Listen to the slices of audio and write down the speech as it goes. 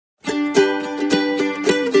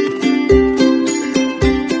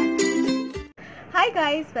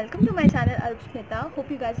guys, welcome to my channel Arupshmita. Hope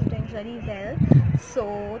you guys are doing really well.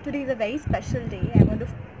 So today is a very special day. I'm going to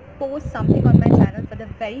post something on my channel for the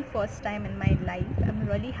very first time in my life. I'm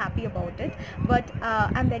really happy about it, but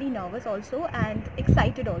I'm very nervous also and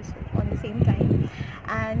excited also on the same time.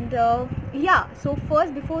 And so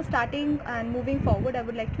first, before starting and moving forward, I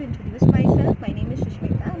would like to introduce myself. My name is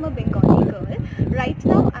Sushmita. I'm a Bengali girl. Right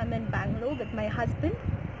now I'm in Bangalore with my husband,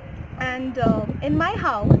 and in my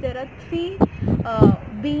house there are three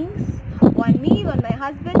beings, one me, one my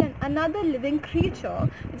husband, and another living creature.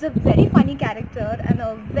 It's a very funny character and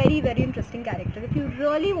a very interesting character. If you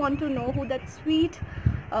really want to know who that sweet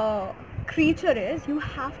creature is, you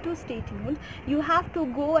have to stay tuned. You have to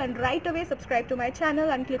go and right away subscribe to my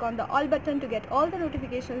channel and click on the all button to get all the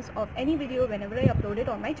notifications of any video whenever I upload it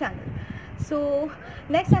on my channel. So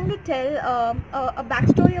next I'm going to tell a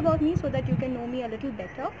backstory about me so that you can know me a little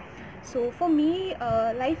better. So for me,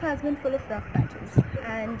 life has been full of rough patches,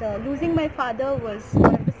 and losing my father was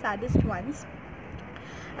one of the saddest ones.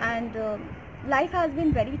 And life has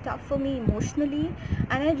been very tough for me emotionally,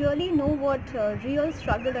 and I really know what real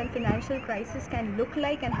struggle and financial crisis can look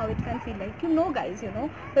like and how it can feel like. Guys,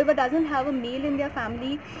 whoever doesn't have a male in their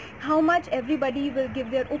family, how much everybody will give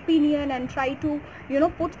their opinion and try to,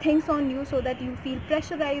 put things on you so that you feel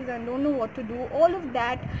pressurized and don't know what to do. All of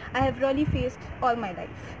that I have really faced all my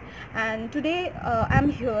life. And today I'm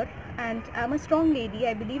here and I'm a strong lady.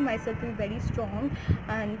 I believe myself to be very strong,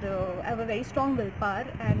 and I have a very strong willpower,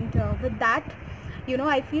 and with that,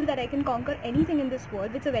 I feel that I can conquer anything in this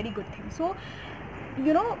world, which is a very good thing. So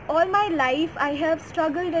all my life I have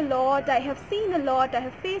struggled a lot, I have seen a lot, I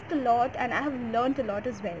have faced a lot, and I have learned a lot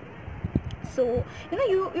as well. So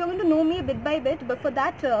you're going to know me bit by bit, but for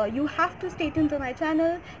that you have to stay tuned to my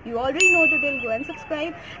channel. You already know the drill. Go and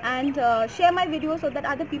subscribe and share my videos so that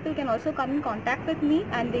other people can also come in contact with me,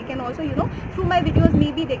 and they can also, through my videos,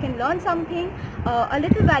 maybe they can learn something. A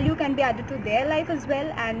little value can be added to their life as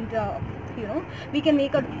well, and we can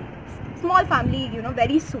make a small family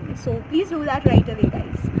very soon. So please do that right away,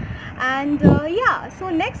 guys. And so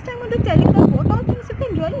next I'm going to tell you that what all things you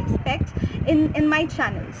can really expect in my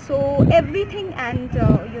channel. So everything, and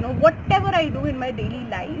whatever I do in my daily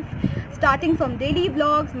life, starting from daily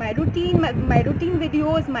vlogs, my routine, my routine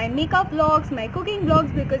videos, my makeup vlogs, my cooking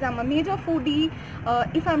vlogs, because I'm a major foodie.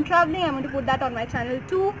 If I'm traveling, I'm going to put that on my channel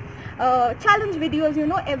too. Challenge videos,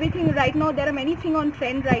 everything. Right now there are many things on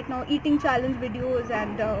trend right now: eating challenge videos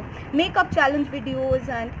and makeup challenge videos,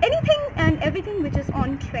 and anything and everything which is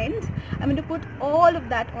on trend, I'm going to put all of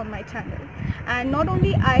that on my channel. And not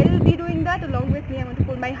only I'll be doing that, along with me I'm going to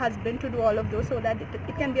put my husband to do all of those, so that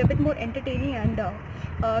it can be a bit more entertaining and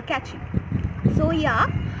catchy. So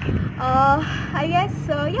I guess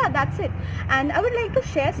that's it. And I would like to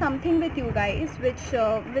share something with you guys which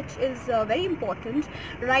is very important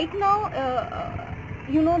right now.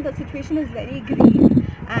 The situation is very green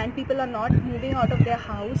and people are not moving out of their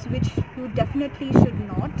house, which you definitely should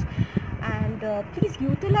not. And please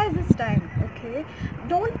utilize this time, okay?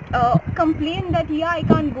 Don't complain that I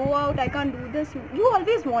can't go out, I can't do this. You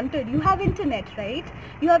always wanted. You have internet, right?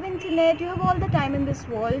 You have internet, you have all the time in this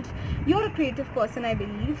world. You're a creative person, I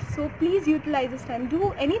believe. So please utilize this time.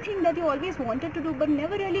 Do anything that you always wanted to do but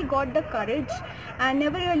never really got the courage and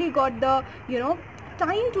never really got the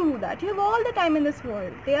time to do that. You have all the time in this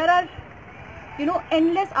world. There are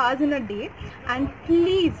endless hours in a day, and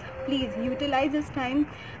please utilize this time.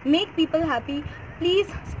 Make people happy. Please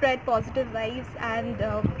spread positive vibes, and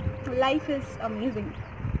life is amazing.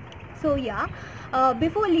 So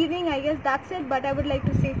before leaving, I guess that's it, but I would like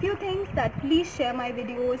to say a few things: that please share my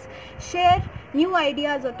videos, share new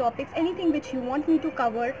ideas or topics, anything which you want me to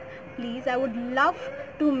cover. Please, I would love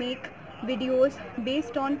to make videos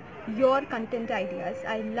based on your content ideas.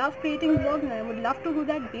 I love creating vlogs, and I would love to do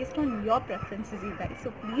that based on your preferences, you guys.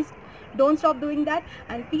 So please don't stop doing that,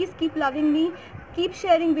 and please keep loving me, keep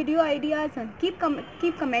sharing video ideas, and keep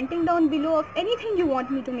commenting down below of anything you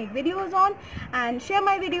want me to make videos on, and share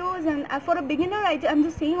my videos. And for a beginner, I'm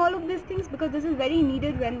just saying all of these things because this is very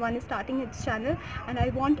needed when one is starting its channel, and I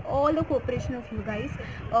want all the cooperation of you guys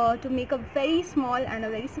to make a very small and a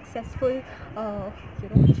very successful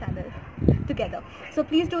channel together. So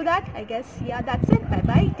please do that. I guess that's it. Bye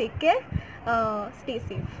bye, take care, stay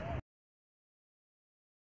safe.